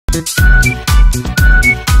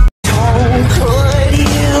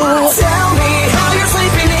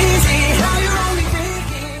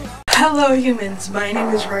Hello humans, my name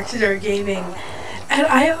is RoxyStar Gaming, and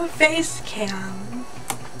I have a face cam.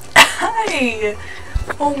 Hi!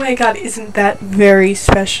 Oh my god, isn't that very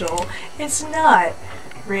special? It's not,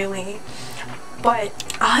 really. But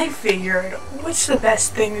I figured, what's the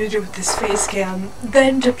best thing to do with this face cam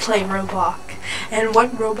than to play Robock? And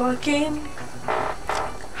what Robock game?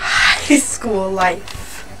 High school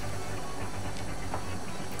life.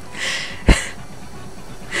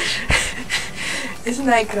 Isn't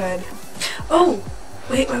that good? Oh!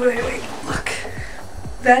 Wait, look.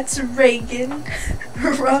 That's Reagan.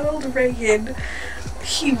 Ronald Reagan.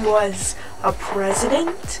 He was a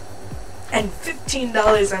president and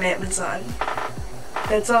 $15 on Amazon.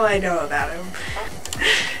 That's all I know about him.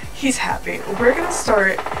 He's happy. We're gonna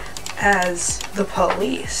start as the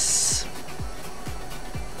police.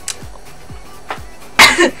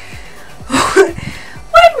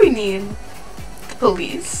 Why do we need the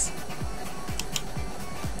police?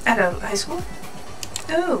 At a high school?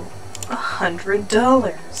 Oh,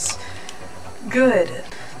 $100. Good.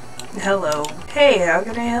 Hello. Hey, how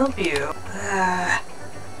can I help you? I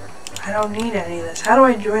don't need any of this. How do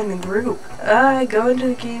I join the group? I go into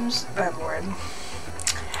the games. I'm bored.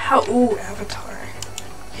 How? Ooh, avatar.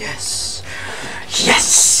 Yes.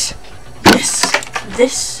 Yes! Yes!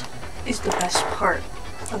 This is the best part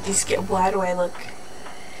of these games. Why do I look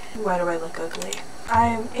ugly?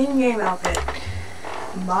 I'm in-game outfit.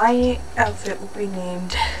 My outfit will be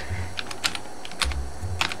named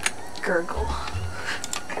Gurgle.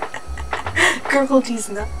 Gurgle T's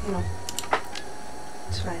not, you know.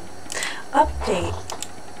 It's fine. Update.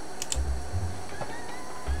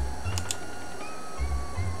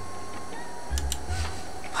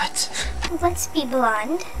 What? Let's be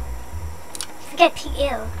blonde. Forget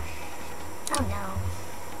PL. Oh no.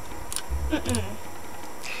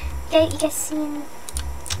 You guys seen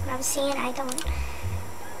what I was saying? I don't.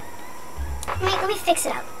 Let me fix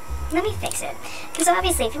it up. Let me fix it. Because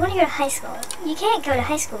obviously, if you want to go to high school, you can't go to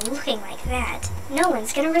high school looking like that. No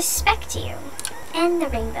one's gonna respect you. And the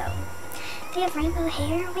rainbow. They have rainbow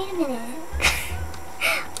hair? Wait a minute.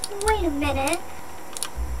 Wait a minute.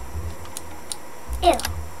 Ew.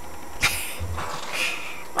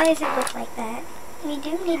 Why does it look like that? You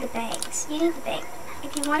do need the bangs. You need the bang.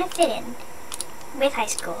 If you want to fit in with high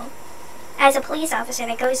school, as a police officer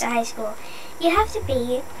that goes to high school, you have to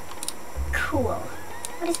be cool.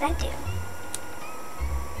 What does that do?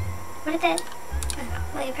 What did that... I don't know.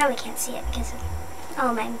 Well, you probably can't see it because of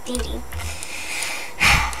all my beauty.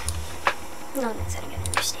 No one's ever gonna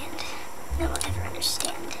understand. No one will ever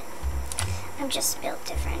understand. I'm just built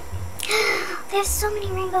different. There's so many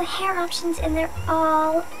rainbow hair options and they're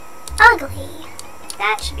all ugly.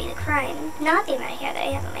 That should be the crime. Not the amount of hair that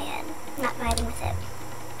I have on my head. I'm not vibing with it.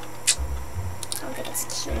 I don't think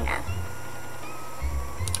it's cute enough.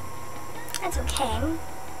 That's okay.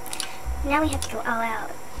 Now we have to go all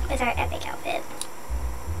out with our epic outfit.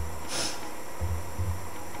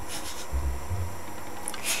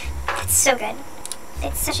 It's so good.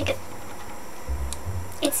 It's such a good...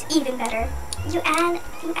 It's even better. You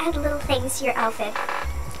add little things to your outfit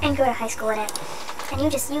and go to high school in it. And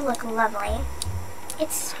you look lovely.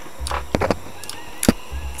 It's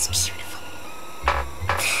beautiful.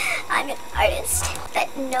 I'm an artist that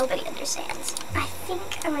nobody understands. I think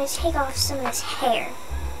I'm going to take off some of this hair.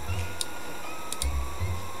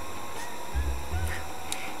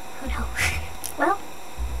 Oh no. Well,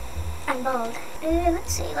 I'm bald.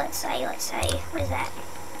 Let's see. What is that?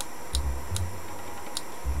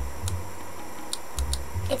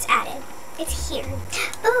 It's added. It's here.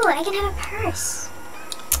 Ooh, I can have a purse.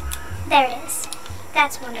 There it is.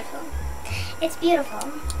 That's wonderful. It's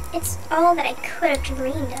beautiful. It's all that I could have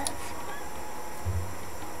dreamed of.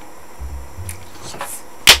 Yes.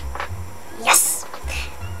 Yes!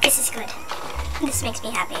 This is good. This makes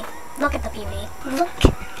me happy. Look at the beauty. Look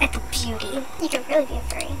at the beauty. You could really be a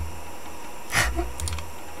furry.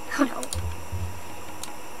 Oh no.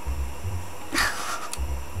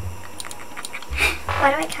 Why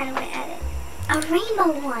do I kind of want to add it? A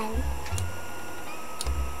rainbow one.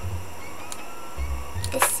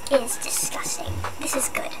 This is disgusting. This is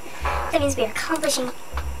good. That means we are accomplishing...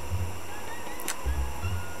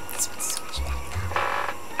 This one's so much better though.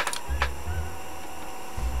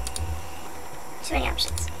 Too many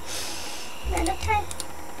options. Not enough time.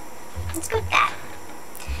 Let's go with that.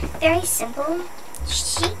 Very simple,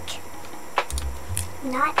 chic,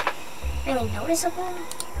 not really noticeable.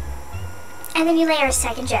 And then you layer a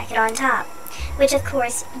second jacket on top, which of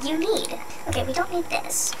course you need. Okay, we don't need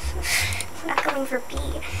this. We're not going for B.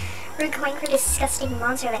 We're going for disgusting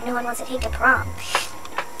monster that no one wants to take to prom.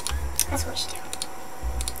 That's what we should do.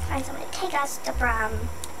 Find someone to take us to prom.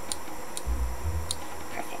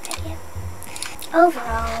 Perfect idea.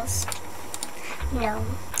 Overalls. No.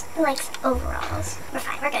 Who likes overalls? We're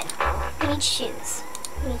fine, we're good. We need shoes.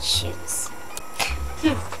 We need shoes.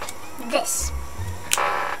 This.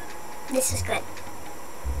 This is good.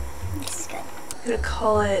 This is good. I'm gonna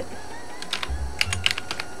call it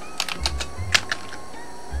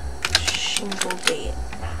Shingle Date.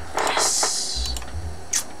 Yes!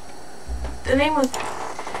 The name was...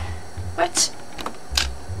 What?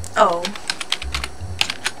 Oh.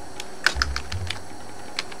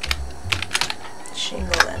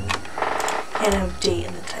 Shingle then. And have date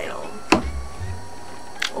in the title.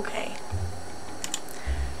 Okay.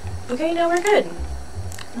 Okay, now we're good.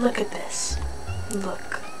 Look at this.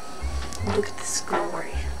 Look. Look at this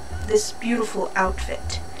glory. This beautiful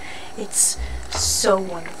outfit. It's so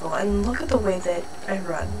wonderful. And look at the way that I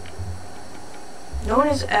run. No one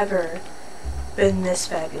has ever been this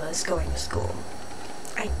fabulous going to school.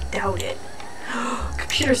 I doubt it.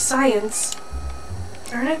 Computer science.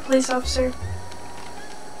 Aren't I a police officer?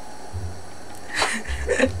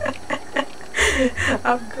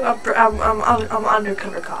 I'm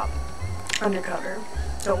undercover cop. Undercover.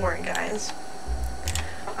 Don't worry, guys.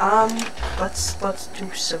 Let's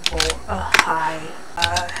do simple. Hi.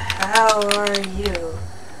 How are you?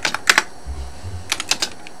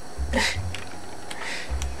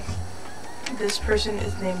 This person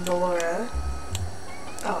is named Laura.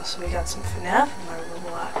 Oh, so we got some FNAF in my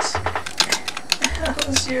Roblox.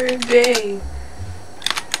 How's your day?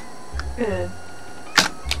 Good.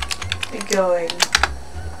 Good going.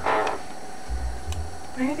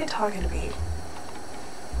 Why are they talking to me?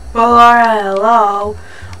 Well, Laura, hello.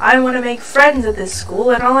 I want to make friends at this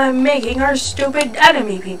school, and all I'm making are stupid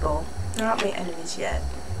enemy people. They're not my enemies yet.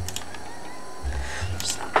 They're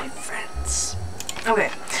just not my friends.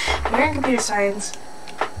 Okay, we're in computer science.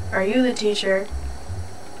 Are you the teacher?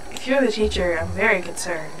 If you're the teacher, I'm very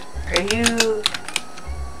concerned. Are you...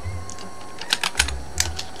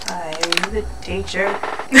 Hi, are you the teacher?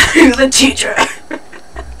 Are you the teacher?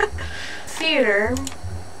 Theater.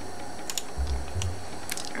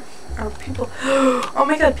 Are people... Oh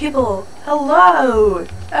my god, people! Hello!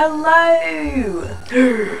 Hello!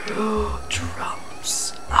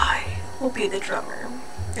 Drums. I will be the drummer.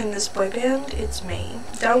 In this boy band, it's me.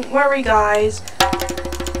 Don't worry, guys.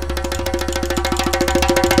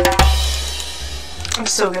 I'm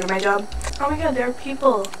so good at my job. Oh my god, there are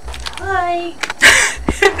people. Hi!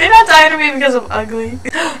 They're not talking to me because I'm ugly.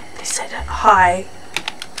 They said hi.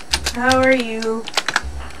 How are you?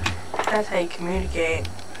 That's how you communicate.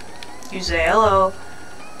 You say hello.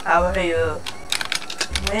 How are you?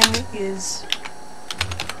 When is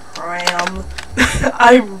prom?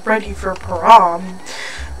 I'm ready for prom.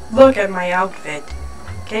 Look at my outfit.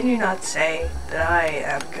 Can you not say that I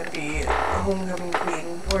am gonna be a homecoming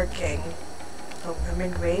queen or king?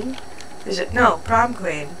 Homecoming queen? Is it? No, prom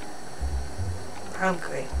queen. Prom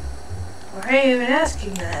queen. Why are you even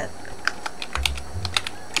asking that?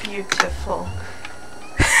 Beautiful.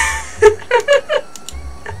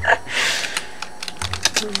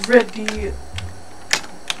 Ready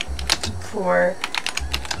for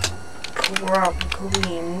prom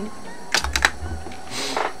queen.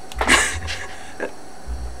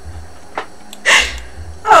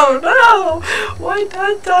 Oh no! Why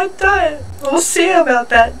dot? We'll see about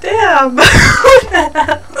that. Damn!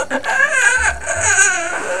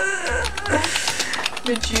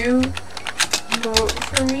 Would you vote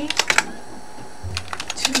for me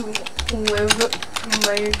to live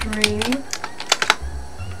my dream?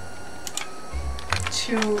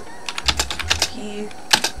 To be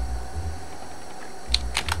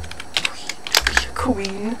a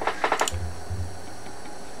queen?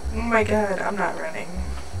 Oh my god, I'm not running.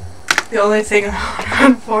 The only thing I want to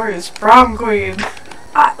run for is prom queen.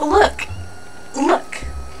 Look!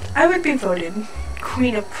 I would be voted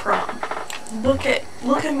queen of prom. Look at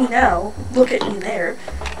me now. Look at me there.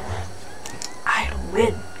 I'd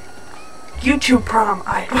win. You two prom,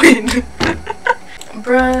 I'd win.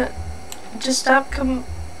 Bruh, just stop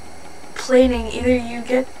complaining. Either you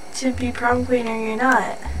get to be prom queen or you're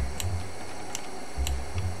not.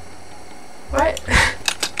 What?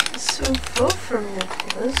 So vote for me,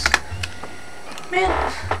 please. Man,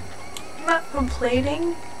 I'm not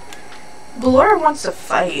complaining. Laura wants to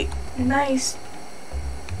fight. Nice.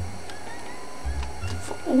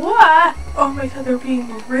 What? Oh my god, they're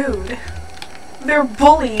being rude. They're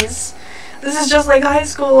bullies. This is just like high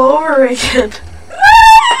school over again.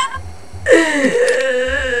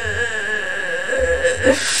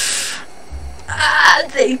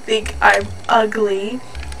 They think I'm ugly.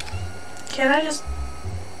 Can I just...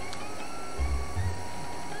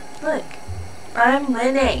 Look, I'm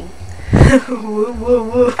winning. Woo, woo,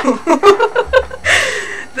 woo.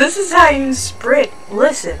 This is how you sprint.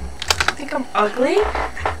 Listen, you think I'm ugly?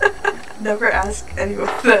 Never ask anyone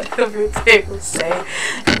that if they will say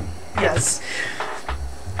yes.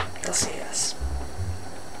 They'll say yes.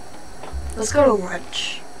 Let's go to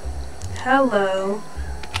lunch. Hello.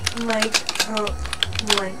 Like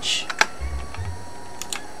lunch.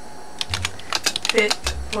 Fit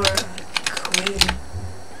for a queen.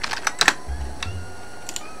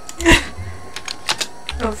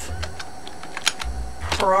 Of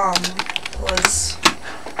prom was...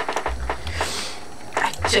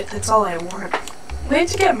 that's all I want. We have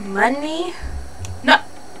to get money? No.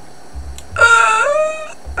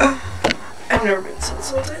 I've never been so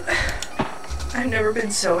insulted. I've never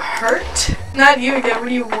been so hurt. Not you again, what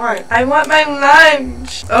do you want? I want my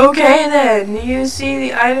lunch! Okay then, you see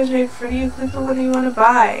the items right in front of you, click the one you want to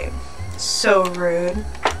buy. So rude.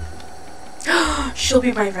 She'll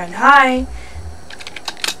be my friend. Hi!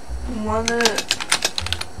 Wanna...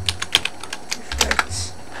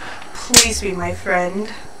 Please be my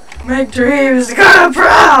friend. My dream is to go to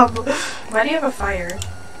prom! Why do you have a fire?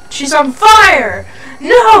 She's on fire!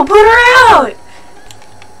 No, put her out!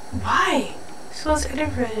 Why? School's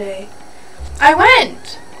ended for today. I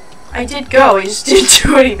went! I did go, I just didn't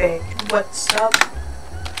do anything. What's up?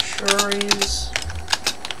 Sherry's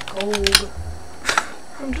gold.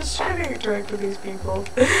 I'm just trying to interact with these people.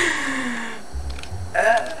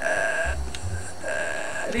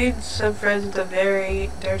 I need some friends with a very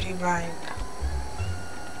dirty mind.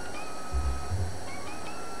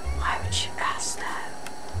 Why would you ask that?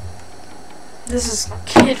 This is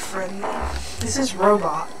kid friendly. This is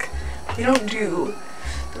robock. We don't do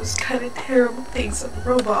those kind of terrible things on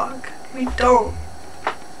robock. We don't.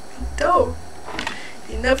 We don't.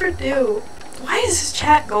 You never do. Why is this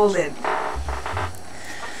chat golden?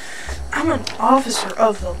 I'm an officer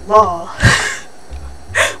of the law.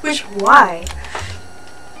 Which, why?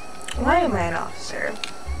 Why am I an officer?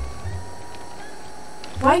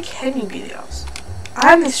 Why can you be the officer?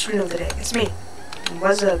 I'm the student of the day. It's me.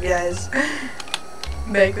 What's up, guys?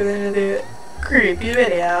 Back with another creepy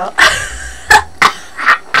video.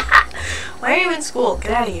 Why are you in school?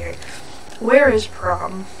 Get out of here. Where is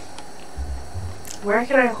prom? Where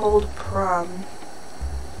can I hold prom?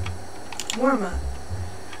 Warm up.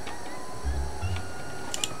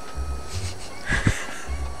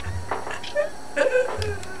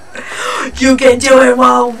 You can do it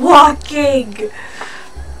while walking!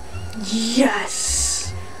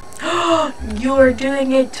 Yes! You're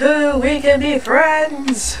doing it too! We can be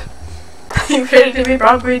friends! You ready to be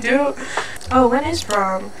prom queen too? Oh, when is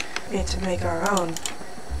prom? We need to make our own.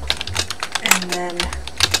 And then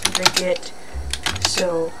break it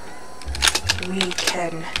so we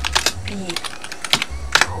can be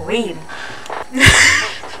queen.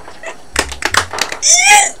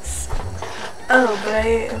 Yes! Oh, but I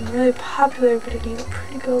am really popular, but I need a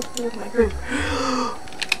pretty girl to be with my group.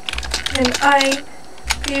 Can I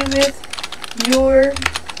be with your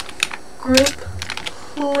group,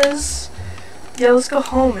 please? Yeah, let's go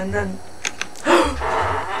home and then...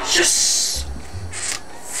 Yes!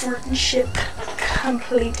 Friendship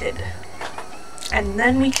completed. And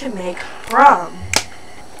then we can make prom.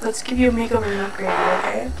 Let's give you a makeover and upgrade,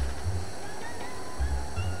 okay?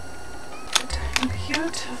 But I'm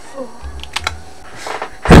beautiful.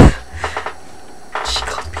 She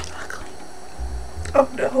called me ugly. Oh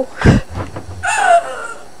no.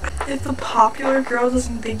 If the popular girl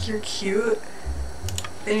doesn't think you're cute,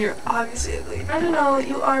 then you're obviously ugly. I don't know,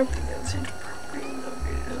 you are the answer to properly love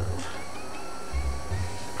yourself.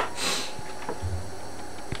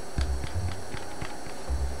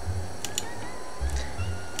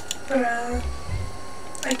 But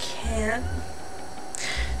I can't.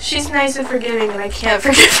 She's nice and forgiving and I can't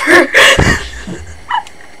forgive her.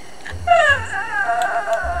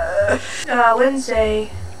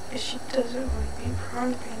 Wednesday, if she doesn't want to be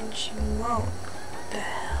prom queen, she won't. What the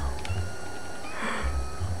hell?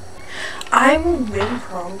 I will win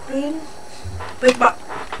prom queen with my...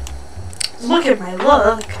 Look at my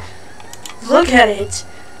look. Look at it.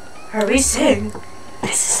 Are we sing?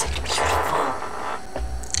 This is beautiful.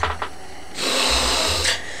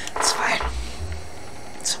 It's fine.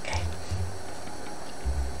 It's okay.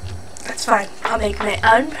 That's fine. I'll make my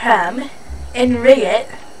own prom and rig it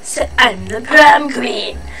so I'm the prom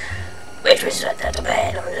queen. Which was what the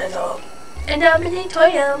bed or the dog. And Dominique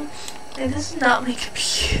Toyum. And this is not my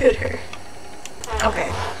computer.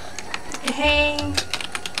 Okay. Hey,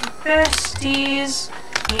 besties.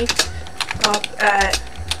 Meet stop at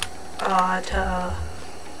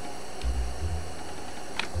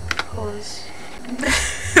pose.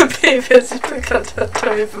 Babe, it's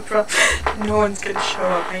time for prom. No one's gonna show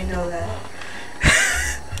up, I know that.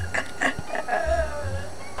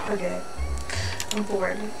 Okay, I'm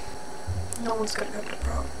bored. No one's gonna come to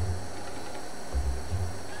prom.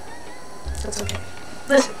 That's okay.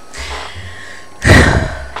 Listen.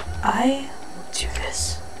 I will do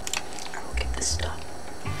this. I will get this done.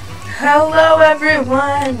 Hello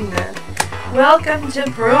everyone! Welcome to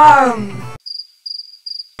prom!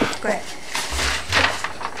 Go ahead.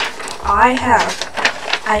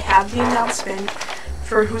 I have the announcement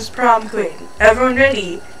for who's prom queen. Everyone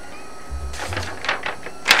ready?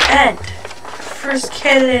 And first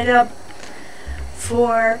candidate up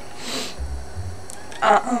for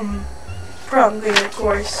prom queen, of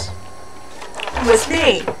course, was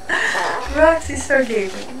me, RoxyStar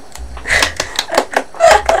Gaming.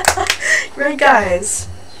 Right, guys?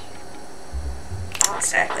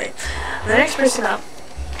 Exactly. The next person up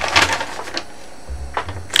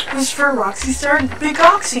was for RoxyStar Big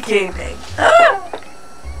Oxy Gaming.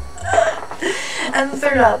 And the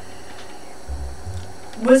third up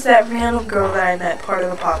was that random girl that I met, part of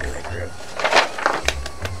the popular group.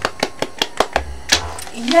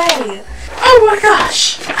 Yay! Oh my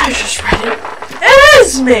gosh! I just read it. It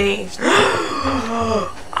is me!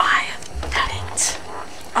 I have done it.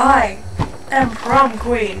 I am prom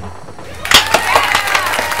queen.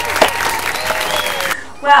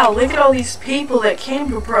 Wow, look at all these people that came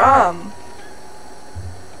to prom.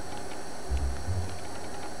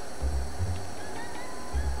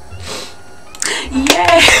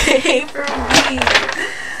 Yay for me!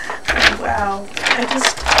 Wow, I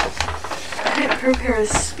didn't prepare a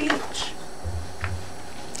speech.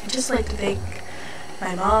 I'd just like to thank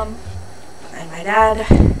my mom, and my dad,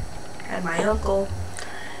 and my uncle,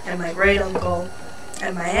 and my great uncle,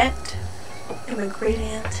 and my aunt, and my great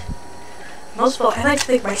aunt. Most of all, I'd like to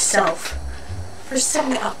thank myself for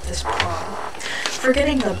setting up this prom, for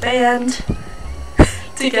getting the band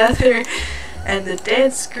together, and the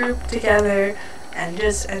dance group together, and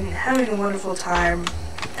having a wonderful time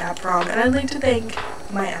at prom. And I'd like to thank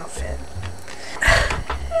my outfit.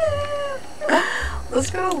 Let's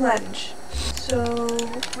go to lunch. So,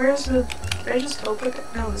 where's the... Did I just open it?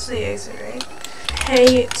 No, this is the exit, right?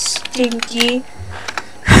 Hey, Stinky.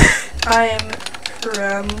 I'm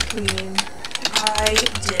prom queen. I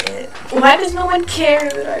did it. Why does no one care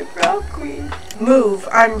that I'm prom queen? Move,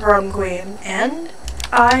 I'm prom queen. And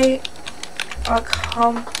I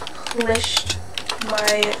accomplished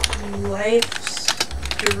my life's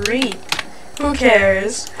dream. Who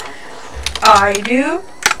cares? I do.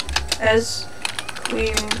 As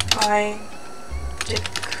queen, I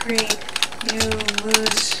decree you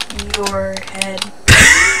lose your head.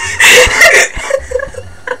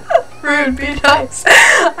 Rude, be nice.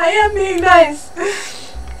 I am being nice.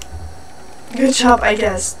 Good job, I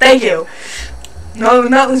guess. Thank you. No,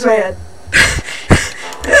 not lose my head.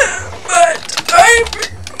 But I'm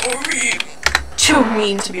too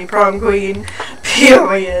mean to be prom queen.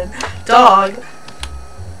 Period. Dog.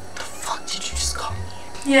 The fuck did you just call me?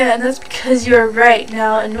 Yeah, and that's because you're right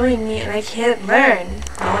now annoying me and I can't learn.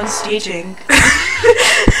 No one's teaching.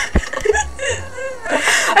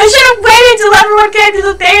 I should have waited till everyone came to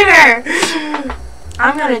the theater!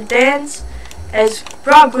 I'm gonna dance as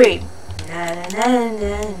prom queen.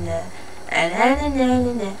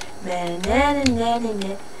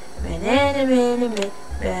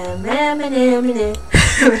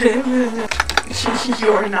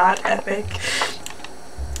 You're not epic.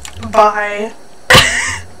 Bye.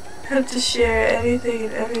 Have to share anything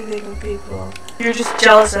and everything with people. You're just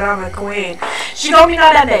jealous that I'm a queen. She told me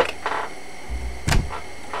not epic.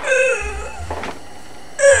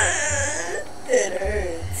 It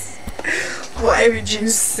hurts. Why would you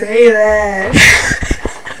say that?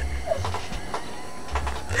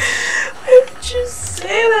 Why would you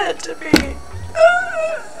say that to me?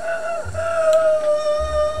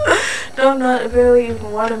 No, I'm not barely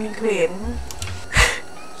even want to be queen.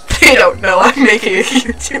 They don't know I'm making a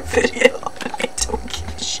YouTube video. I don't give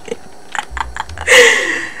a shit.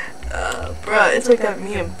 Bruh, it's like that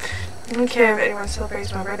meme. I don't care if anyone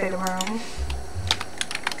celebrates my birthday tomorrow.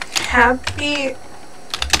 Happy,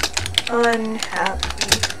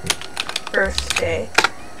 unhappy birthday.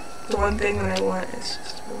 The one thing that I want is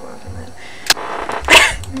just to move on from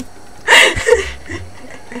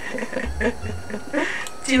that.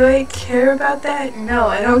 Do I care about that? No,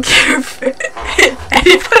 I don't care if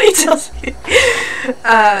anybody tells me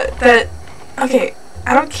that. Okay,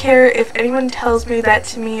 I don't care if anyone tells me that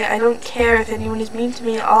to me. I don't care if anyone is mean to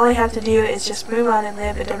me. All I have to do is just move on and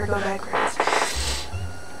live and never go backwards.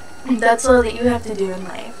 That's all that you have to do in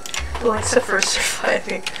life. Well, except for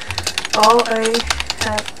surviving. All I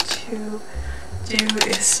have to do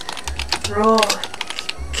is rule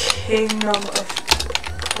kingdom of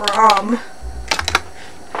PROM.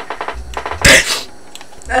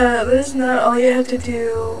 That is not all you have to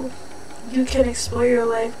do. You can explore your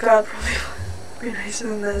life. God probably would be nicer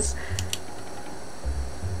than this.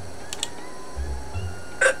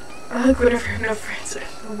 Whatever, no friends are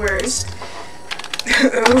the worst.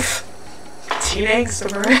 Oof. Teen angst,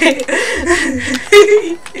 am I right?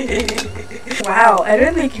 Wow, I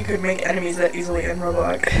didn't think you could make enemies that easily in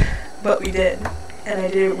Roblox, but we did, and I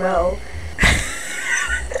did it well.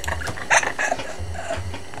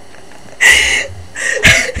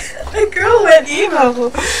 The girl went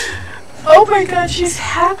emo. Oh my god, she's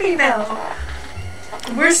happy now.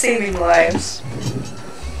 We're saving lives.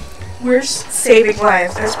 We're saving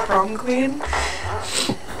lives as prom queen.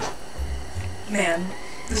 Man,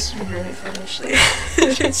 this is really fun actually.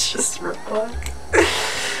 It's just Roblox.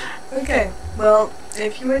 Okay, well,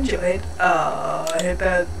 if you enjoyed, hit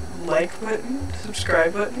that like button,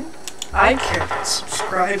 subscribe button. I care about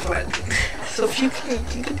subscribe button. So if you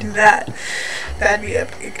can do that, that'd be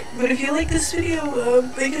epic. But if you like this video,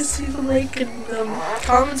 I guess leave a like, and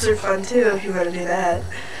comments are fun too if you want to do that.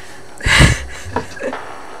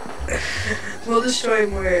 We'll destroy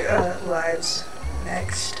more lives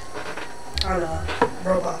next on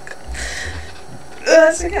Roblox.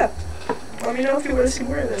 So yeah, let me know if you want to see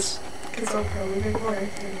more of this, because I'll probably make more.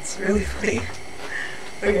 It's really funny.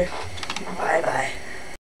 Okay, bye bye.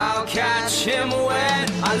 I'll catch him when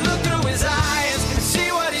I look through his eyes.